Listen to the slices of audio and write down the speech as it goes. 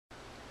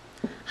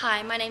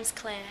Hi, my name's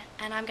Claire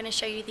and I'm going to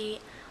show you the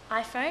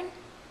iPhone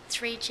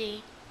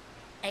 3G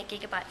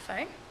 8GB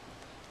phone,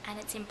 and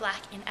it's in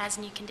black in as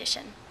new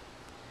condition.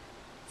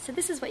 So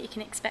this is what you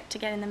can expect to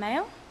get in the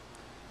mail.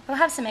 We'll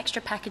have some extra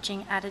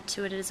packaging added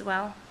to it as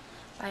well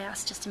by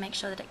us, just to make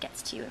sure that it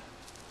gets to you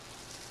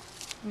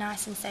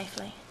nice and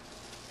safely.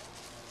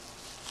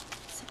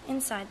 So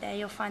inside there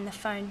you'll find the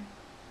phone,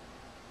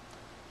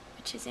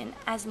 which is in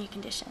as new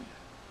condition.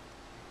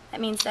 That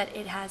means that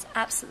it has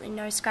absolutely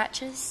no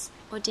scratches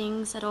or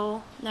dings at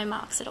all, no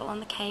marks at all on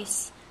the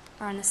case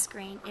or on the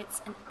screen.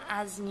 It's an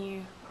as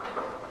new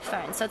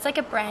phone. So it's like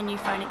a brand new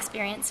phone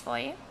experience for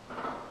you.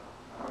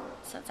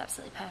 So it's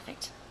absolutely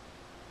perfect.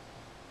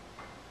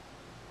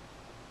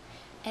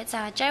 It's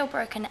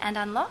jailbroken and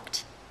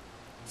unlocked.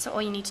 So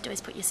all you need to do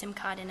is put your SIM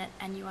card in it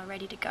and you are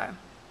ready to go.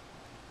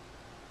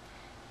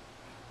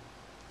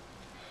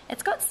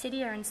 It's got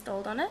Cydia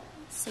installed on it,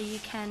 so you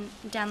can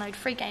download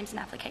free games and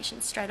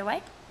applications straight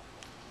away.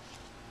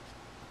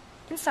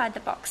 Inside the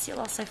box you'll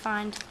also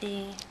find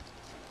the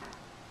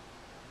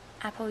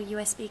Apple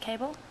USB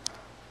cable,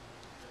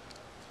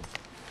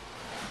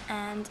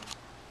 and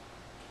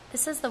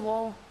this is the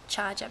wall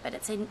charger, but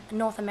it's a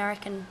North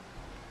American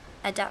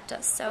adapter,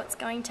 so it's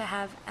going to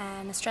have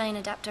an Australian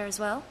adapter as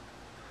well,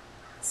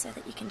 so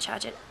that you can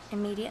charge it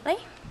immediately,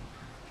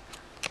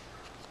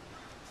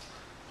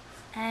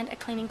 and a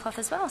cleaning cloth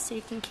as well, so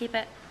you can keep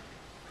it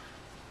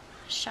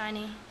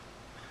shiny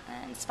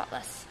and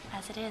spotless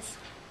as it is.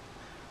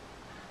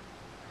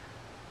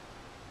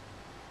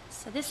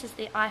 So this is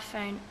the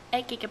iPhone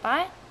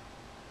 8GB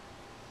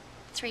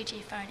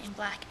 3G phone in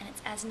black, and it's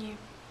as new.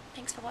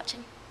 Thanks for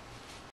watching.